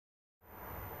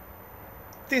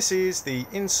This is the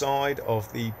inside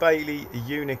of the Bailey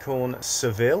Unicorn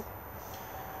Seville.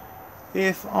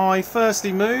 If I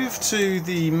firstly move to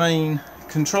the main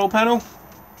control panel,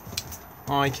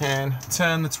 I can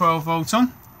turn the 12 volt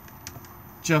on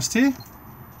just here.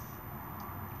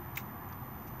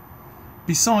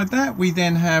 Beside that, we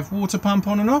then have water pump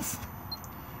on and off.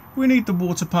 We need the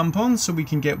water pump on so we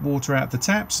can get water out the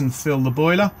taps and fill the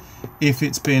boiler if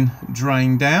it's been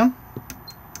drained down.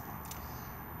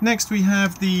 Next we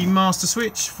have the master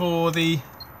switch for the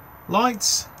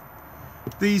lights.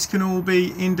 These can all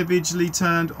be individually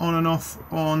turned on and off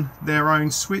on their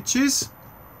own switches.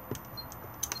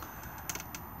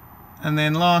 And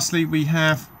then lastly we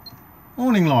have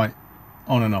awning light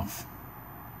on and off.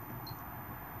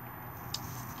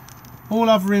 All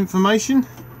other information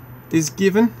is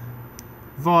given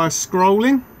via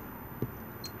scrolling.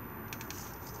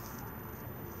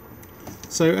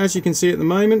 So as you can see at the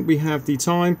moment, we have the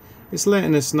time. It's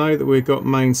letting us know that we've got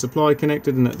main supply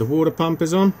connected and that the water pump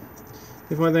is on.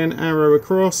 If I then arrow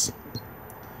across,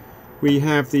 we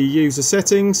have the user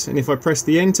settings, and if I press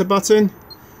the enter button,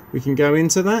 we can go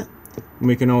into that and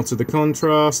we can alter the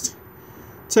contrast,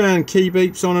 turn key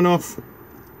beeps on and off,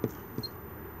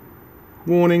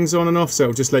 warnings on and off, so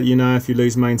it'll just let you know if you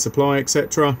lose main supply,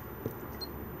 etc.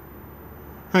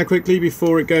 How quickly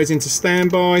before it goes into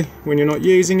standby when you're not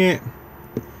using it.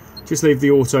 Just leave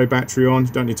the auto battery on,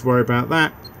 don't need to worry about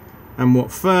that. And what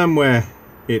firmware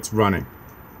it's running.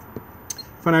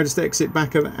 If I now just exit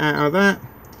back out of that,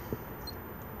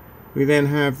 we then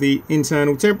have the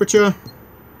internal temperature,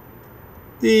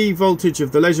 the voltage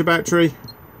of the leisure battery,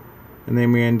 and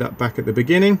then we end up back at the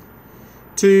beginning.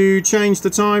 To change the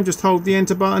time, just hold the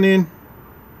enter button in.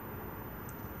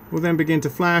 Will then begin to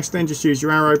flash, then just use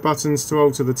your arrow buttons to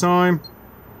alter the time.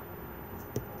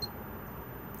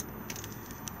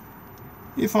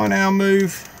 If I now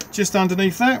move just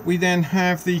underneath that, we then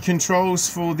have the controls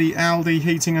for the Aldi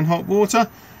heating and hot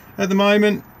water. At the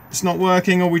moment it's not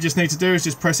working. All we just need to do is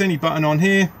just press any button on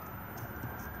here,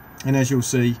 and as you'll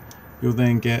see, you'll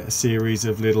then get a series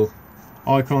of little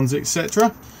icons,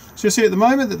 etc. So you'll see at the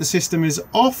moment that the system is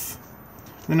off.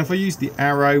 Then if I use the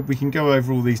arrow, we can go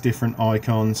over all these different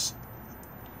icons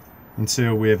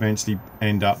until we eventually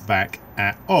end up back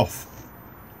at off.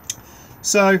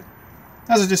 So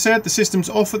as I just said, the system's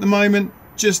off at the moment.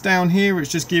 Just down here it's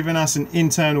just giving us an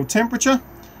internal temperature,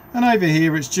 and over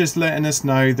here it's just letting us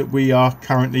know that we are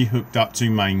currently hooked up to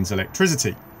mains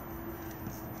electricity.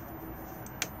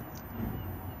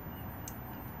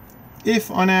 If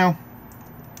I now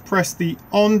press the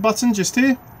on button just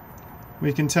here,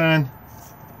 we can turn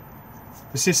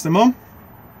the system on,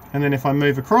 and then if I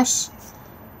move across,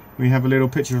 we have a little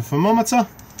picture of a thermometer,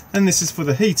 and this is for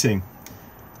the heating.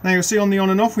 Now you'll see on the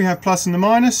on and off we have plus and the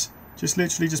minus. Just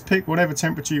literally just pick whatever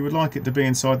temperature you would like it to be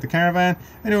inside the caravan,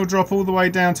 and it will drop all the way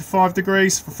down to 5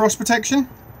 degrees for frost protection.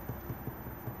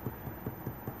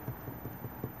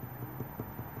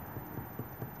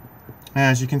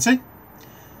 As you can see,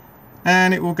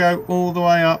 and it will go all the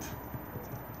way up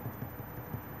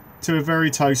to a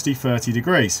very toasty 30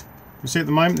 degrees. You'll see at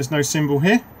the moment there's no symbol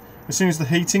here. As soon as the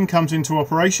heating comes into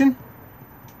operation,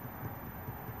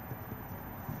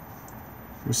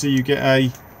 you'll see you get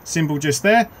a symbol just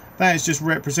there. That is just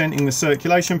representing the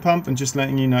circulation pump and just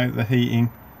letting you know that the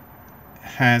heating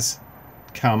has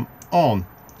come on.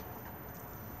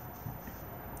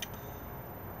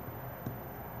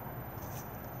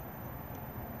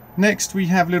 Next we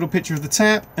have a little picture of the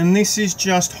tap, and this is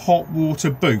just hot water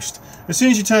boost. As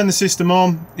soon as you turn the system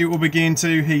on, it will begin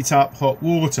to heat up hot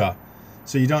water,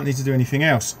 so you don't need to do anything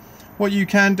else. What you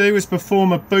can do is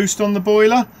perform a boost on the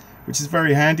boiler, which is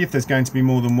very handy if there's going to be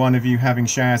more than one of you having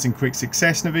showers in quick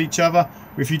succession of each other,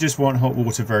 or if you just want hot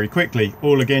water very quickly.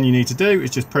 All again you need to do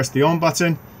is just press the on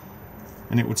button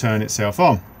and it will turn itself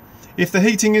on. If the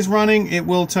heating is running, it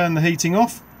will turn the heating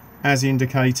off, as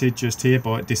indicated just here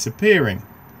by it disappearing.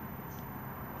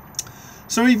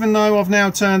 So even though I've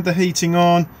now turned the heating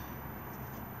on,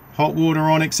 hot water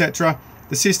on, etc.,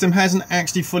 the system hasn't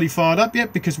actually fully fired up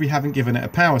yet because we haven't given it a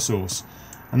power source.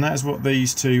 And that is what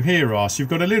these two here are. So you've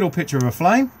got a little picture of a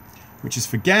flame, which is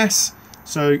for gas.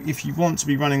 So if you want to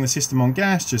be running the system on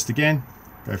gas, just again,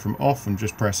 go from off and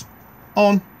just press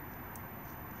on.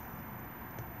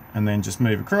 And then just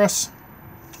move across,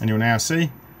 and you'll now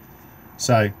see.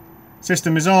 So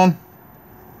system is on.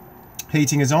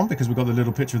 Heating is on because we've got the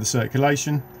little picture of the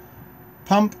circulation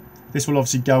pump. This will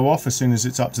obviously go off as soon as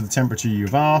it's up to the temperature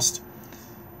you've asked.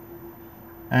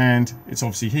 And it's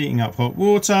obviously heating up hot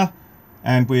water,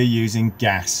 and we're using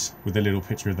gas with a little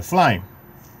picture of the flame.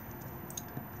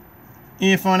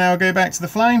 If I now go back to the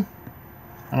flame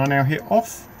and I now hit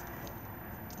off,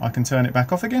 I can turn it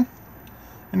back off again.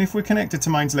 And if we're connected to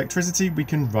mains electricity, we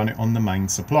can run it on the main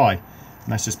supply.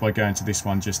 And that's just by going to this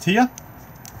one just here.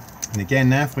 And again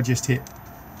now, if I just hit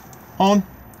on,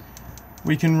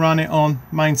 we can run it on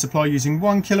main supply using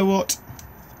 1 kilowatt,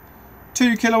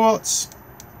 2 kilowatts,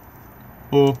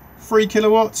 or 3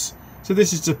 kilowatts. So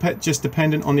this is just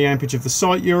dependent on the amperage of the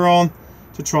site you're on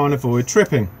to try and avoid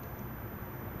tripping.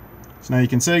 So now you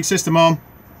can see system on,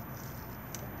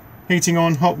 heating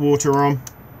on, hot water on,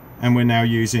 and we're now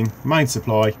using main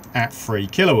supply at 3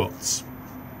 kilowatts.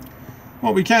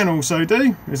 What we can also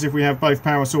do is, if we have both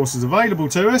power sources available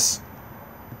to us,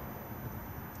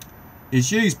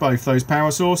 is use both those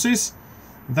power sources.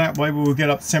 That way we will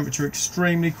get up to temperature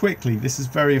extremely quickly. This is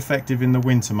very effective in the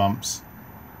winter months.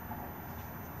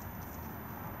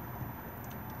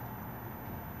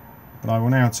 But I will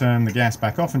now turn the gas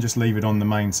back off and just leave it on the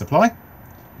main supply.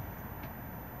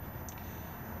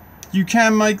 You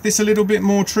can make this a little bit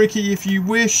more tricky if you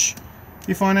wish.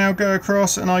 If I now go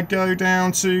across and I go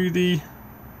down to the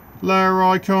lower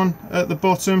icon at the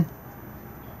bottom,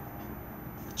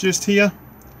 just here,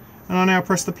 and I now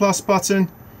press the plus button,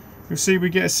 you'll see we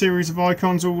get a series of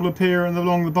icons all appear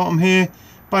along the bottom here.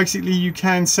 Basically you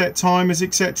can set timers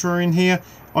etc. in here.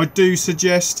 I do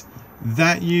suggest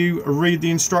that you read the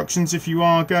instructions if you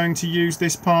are going to use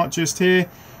this part just here,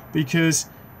 because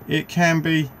it can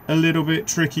be a little bit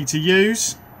tricky to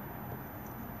use.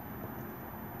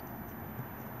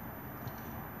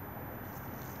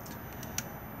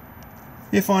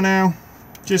 If I now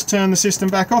just turn the system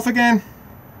back off again,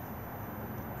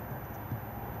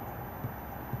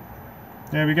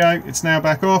 there we go, it's now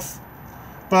back off.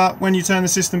 But when you turn the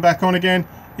system back on again,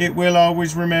 it will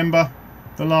always remember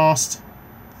the last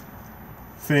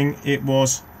thing it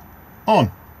was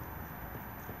on.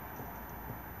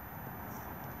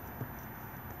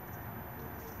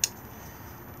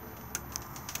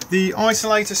 The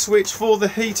isolator switch for the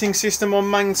heating system on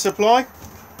main supply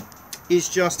is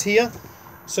just here.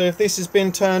 So if this has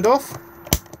been turned off,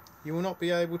 you will not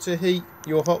be able to heat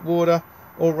your hot water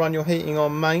or run your heating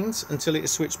on mains until it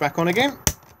is switched back on again.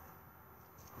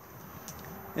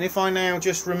 And if I now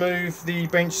just remove the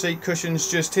bench seat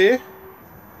cushions just here,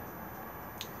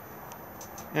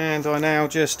 and I now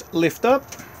just lift up,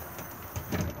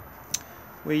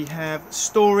 we have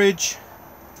storage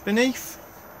beneath.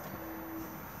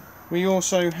 We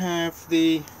also have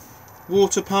the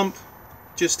water pump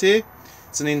just here.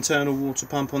 It's an internal water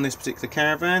pump on this particular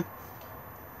caravan.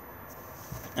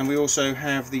 And we also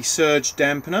have the surge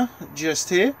dampener just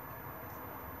here.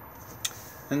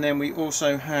 And then we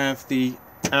also have the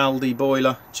Aldi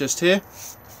boiler just here.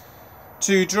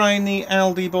 To drain the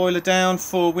Aldi boiler down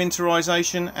for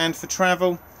winterization and for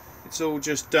travel, it's all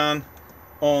just done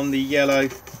on the yellow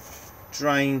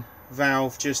drain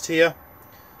valve just here.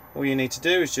 All you need to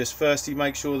do is just firstly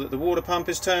make sure that the water pump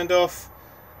is turned off,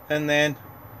 and then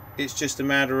it's just a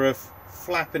matter of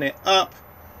flapping it up,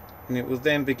 and it will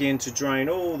then begin to drain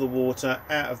all the water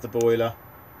out of the boiler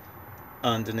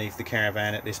underneath the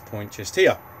caravan at this point just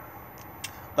here.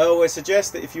 I always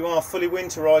suggest that if you are fully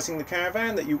winterizing the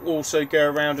caravan, that you also go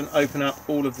around and open up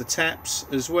all of the taps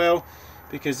as well,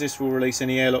 because this will release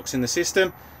any airlocks in the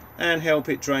system and help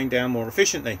it drain down more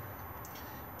efficiently.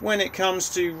 When it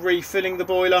comes to refilling the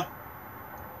boiler,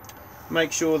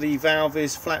 make sure the valve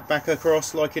is flat back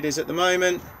across like it is at the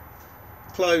moment.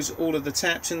 Close all of the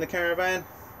taps in the caravan,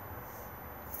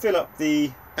 fill up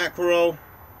the aqua roll,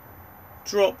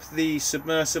 drop the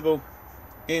submersible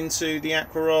into the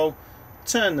aqua roll,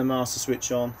 turn the master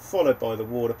switch on, followed by the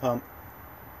water pump,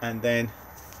 and then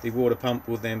the water pump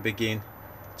will then begin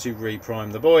to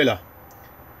reprime the boiler.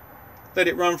 Let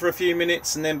it run for a few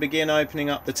minutes and then begin opening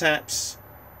up the taps.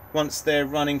 Once they're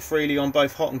running freely on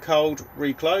both hot and cold,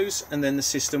 reclose, and then the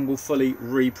system will fully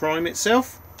reprime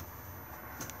itself.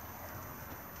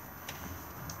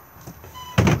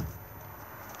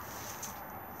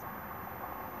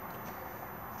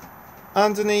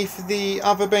 Underneath the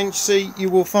other bench seat you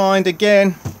will find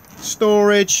again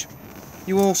storage.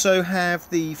 You also have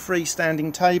the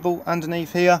freestanding table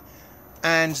underneath here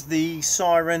and the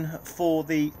siren for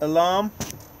the alarm.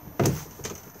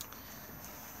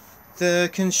 The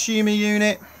consumer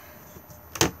unit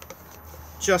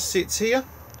just sits here.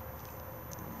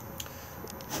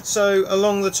 So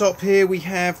along the top here we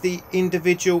have the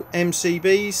individual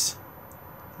MCBs.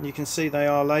 You can see they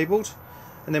are labelled.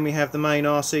 And then we have the main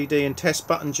RCD and test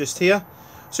button just here.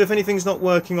 So if anything's not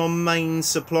working on main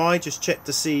supply, just check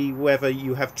to see whether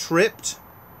you have tripped.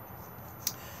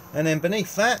 And then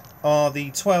beneath that are the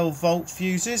 12 volt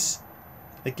fuses.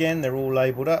 Again, they're all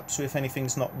labelled up, so if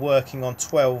anything's not working on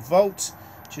 12 volts,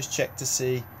 just check to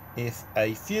see if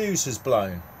a fuse has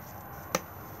blown.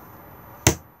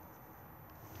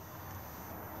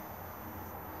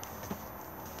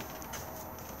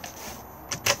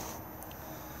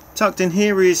 Tucked in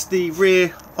here is the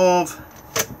rear of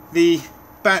the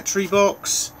battery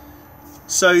box.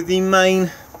 So the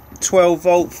main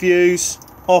 12-volt fuse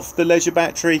off the leisure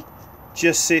battery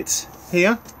just sits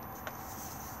here.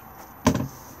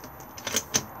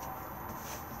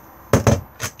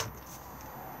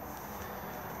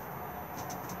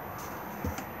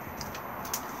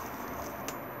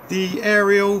 The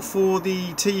aerial for the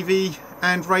TV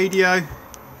and radio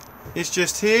is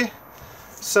just here.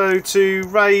 So to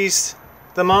raise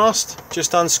the mast,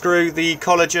 just unscrew the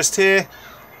collar just here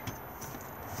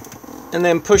and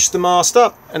then push the mast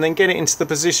up and then get it into the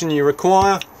position you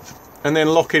require and then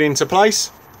lock it into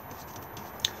place.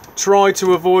 Try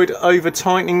to avoid over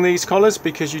tightening these collars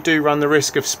because you do run the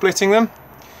risk of splitting them.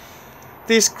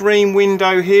 This green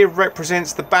window here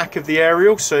represents the back of the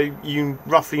aerial, so you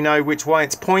roughly know which way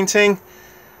it's pointing,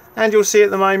 and you'll see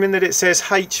at the moment that it says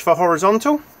H for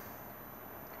horizontal.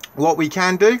 What we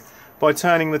can do by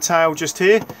turning the tail just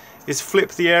here is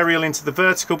flip the aerial into the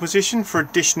vertical position for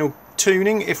additional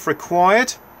tuning if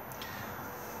required.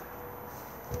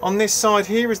 On this side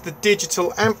here is the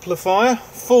digital amplifier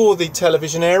for the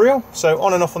television aerial, so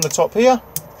on and off on the top here,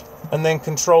 and then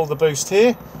control the boost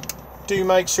here. Do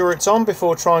make sure it's on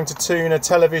before trying to tune a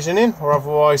television in, or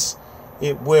otherwise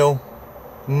it will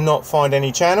not find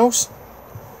any channels.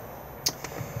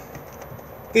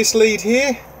 This lead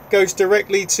here goes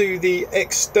directly to the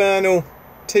external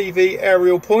TV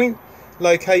aerial point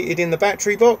located in the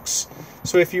battery box.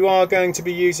 So if you are going to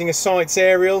be using a sites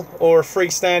aerial or a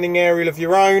freestanding aerial of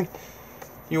your own,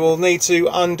 you will need to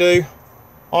undo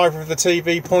either of the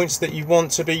TV points that you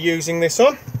want to be using this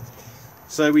on.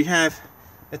 So we have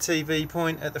a TV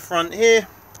point at the front here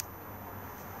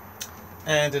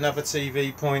and another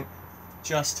TV point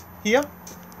just here.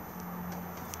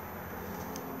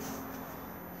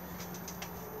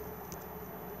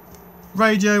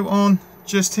 Radio on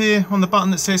just here on the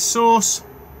button that says source.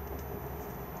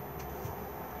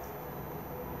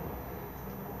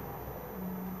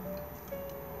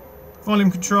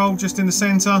 Volume control just in the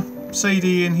centre,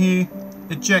 CD in here,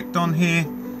 eject on here,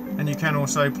 and you can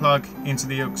also plug into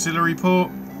the auxiliary port.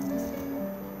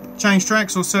 Change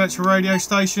tracks or search for radio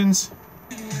stations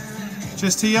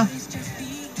just here.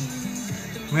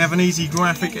 We have an easy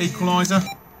graphic equaliser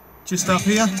just up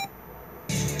here,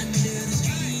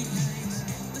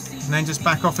 and then just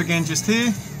back off again just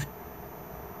here.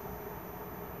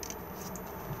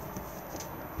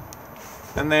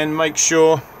 And then make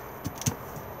sure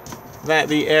that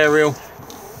the aerial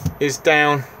is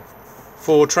down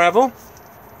for travel.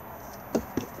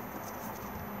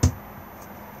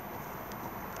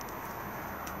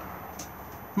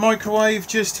 Microwave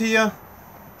just here.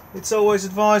 It's always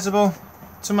advisable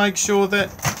to make sure that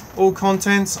all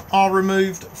contents are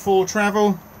removed for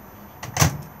travel.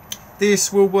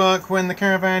 This will work when the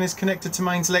caravan is connected to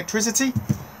mains electricity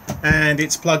and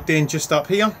it's plugged in just up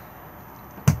here.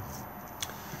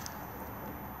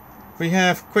 We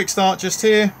have quick start just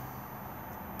here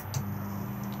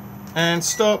and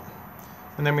stop,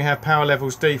 and then we have power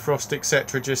levels, defrost,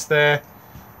 etc. just there,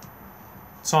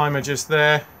 timer just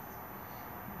there,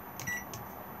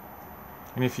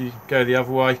 and if you go the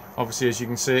other way, obviously as you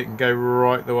can see it can go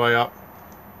right the way up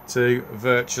to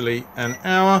virtually an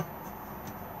hour.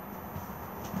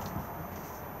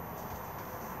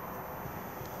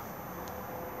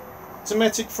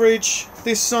 Automatic fridge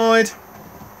this side.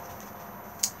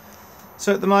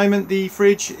 So at the moment the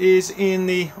fridge is in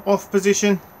the off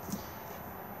position.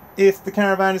 If the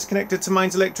caravan is connected to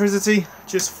mains electricity,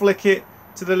 just flick it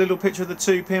to the little picture of the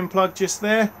 2-pin plug just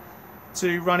there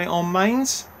to run it on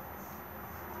mains.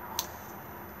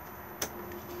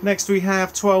 Next we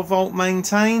have 12-volt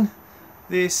maintain.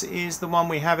 This is the one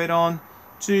we have it on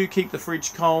to keep the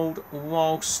fridge cold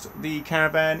whilst the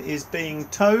caravan is being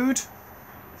towed.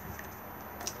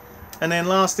 And then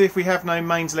lastly, if we have no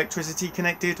mains electricity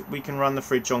connected, we can run the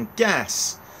fridge on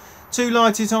gas. To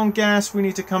light it on gas, we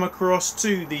need to come across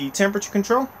to the temperature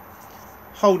control,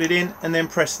 hold it in, and then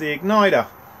press the igniter.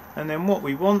 And then what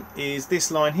we want is this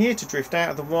line here to drift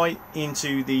out of the white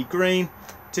into the green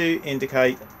to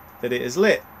indicate that it is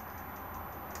lit.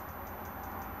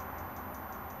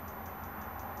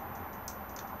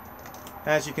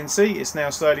 As you can see, it's now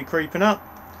slowly creeping up.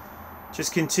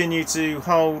 Just continue to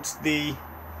hold the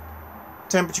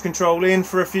temperature control in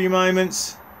for a few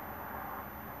moments,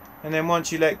 and then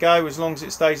once you let go, as long as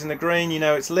it stays in the green, you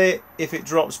know it's lit. If it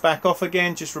drops back off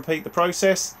again, just repeat the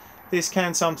process This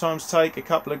can sometimes take a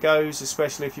couple of goes,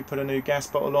 especially if you put a new gas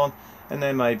bottle on and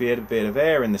there may be a bit of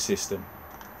air in the system.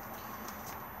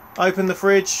 Open the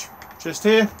fridge just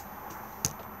here.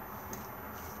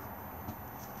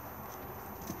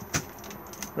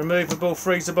 Removable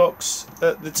freezer box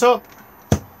at the top.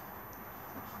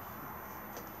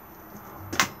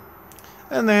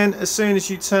 And then as soon as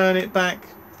you turn it back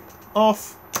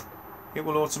off, it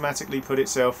will automatically put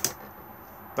itself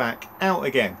back out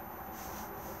again.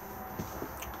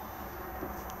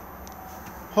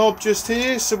 Hob just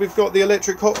here, so we've got the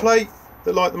electric hot plate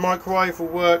that, like the microwave, will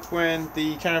work when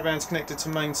the caravan's connected to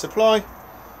main supply.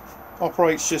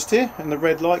 Operates just here, and the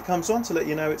red light comes on to let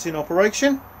you know it's in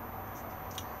operation.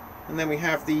 And then we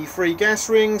have the 3 gas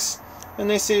rings, and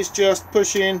this is just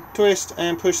push in, twist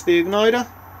and push the igniter.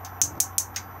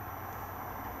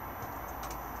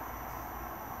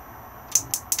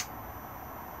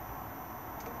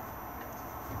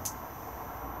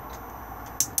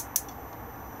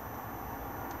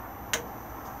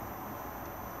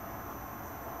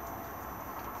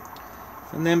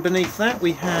 And then beneath that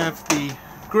we have the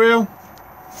grill.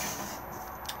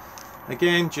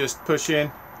 Again, just push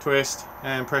in, twist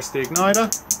and press the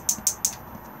igniter.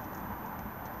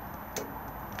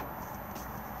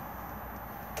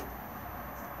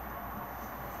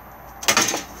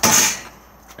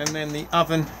 And then the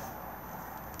oven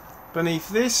beneath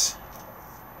this.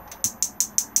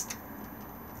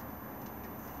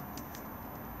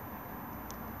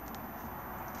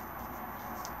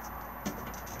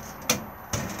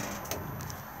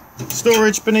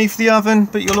 Storage beneath the oven,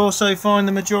 but you'll also find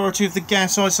the majority of the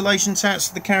gas isolation taps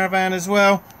for the caravan as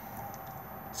well.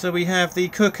 So we have the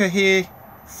cooker here,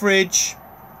 fridge,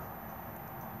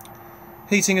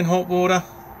 heating and hot water,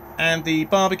 and the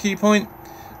barbecue point.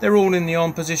 They're all in the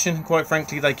on position. Quite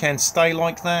frankly, they can stay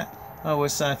like that. I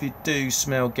always say if you do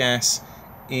smell gas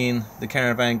in the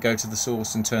caravan, go to the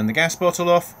source and turn the gas bottle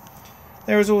off.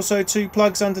 There is also 2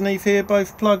 plugs underneath here,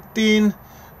 both plugged in.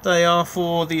 They are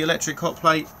for the electric hot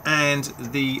plate and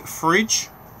the fridge.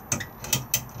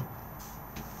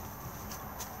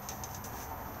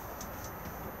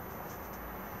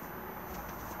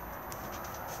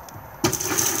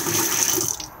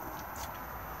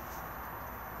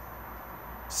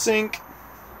 Sink,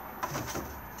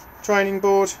 training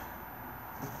board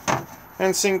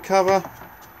and sink cover.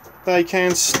 They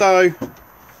can stow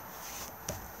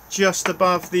just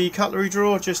above the cutlery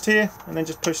drawer just here, and then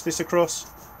just push this across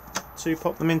to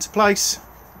pop them into place.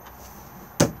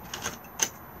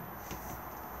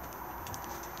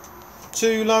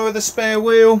 To lower the spare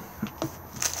wheel,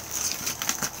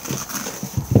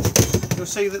 you'll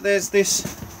see that there's this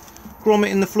grommet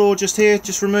in the floor just here.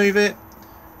 Just remove it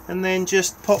and then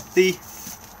just pop the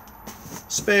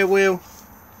spare wheel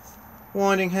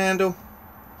winding handle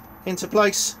into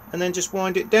place and then just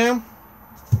wind it down.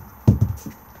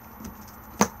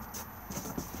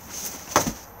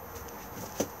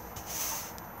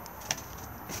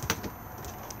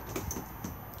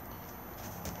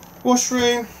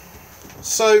 Washroom.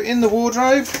 So in the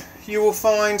wardrobe you will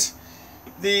find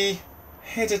the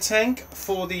header tank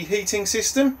for the heating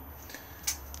system.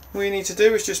 All you need to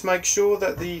do is just make sure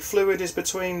that the fluid is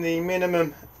between the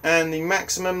minimum and the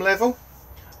maximum level.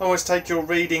 Always take your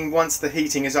reading once the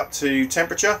heating is up to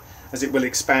temperature, as it will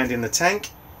expand in the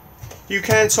tank. You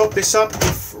can top this up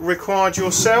if required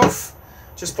yourself,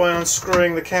 just by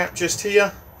unscrewing the cap just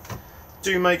here.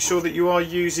 Do make sure that you are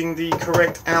using the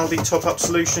correct Aldi top-up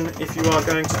solution if you are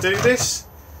going to do this.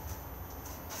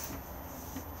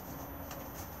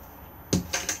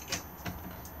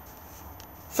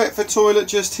 Thetford toilet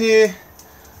just here.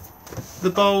 The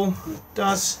bowl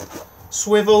does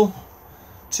swivel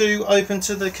to open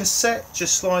to the cassette.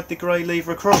 Just slide the grey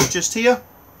lever across just here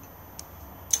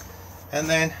and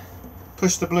then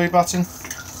push the blue button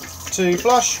to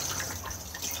flush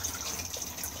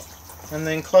and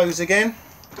then close again.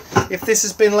 If this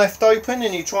has been left open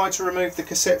and you try to remove the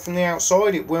cassette from the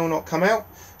outside, it will not come out.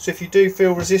 So if you do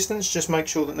feel resistance, just make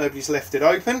sure that nobody's left it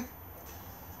open.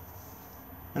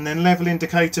 And then level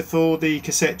indicator for the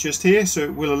cassette just here, so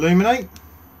it will illuminate.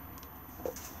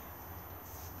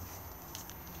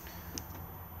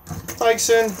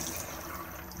 Basin.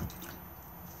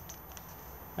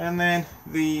 And then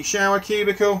the shower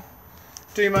cubicle.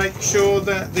 Do make sure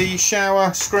that the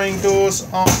shower screen doors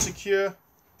are secure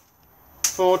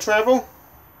for travel.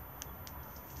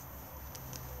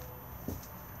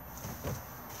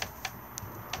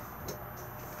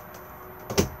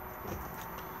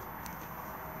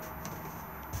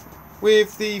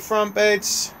 With the front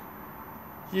beds,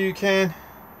 you can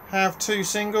have 2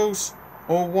 singles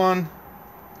or 1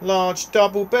 large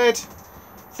double bed.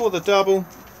 For the double,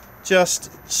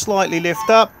 just slightly lift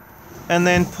up and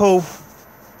then pull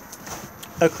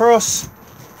across,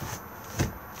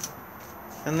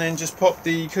 and then just pop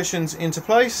the cushions into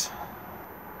place,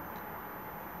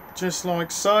 just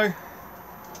like so.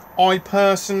 I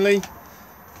personally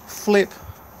flip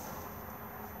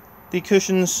the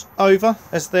cushions over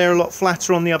as they're a lot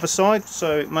flatter on the other side,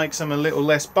 so it makes them a little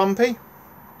less bumpy.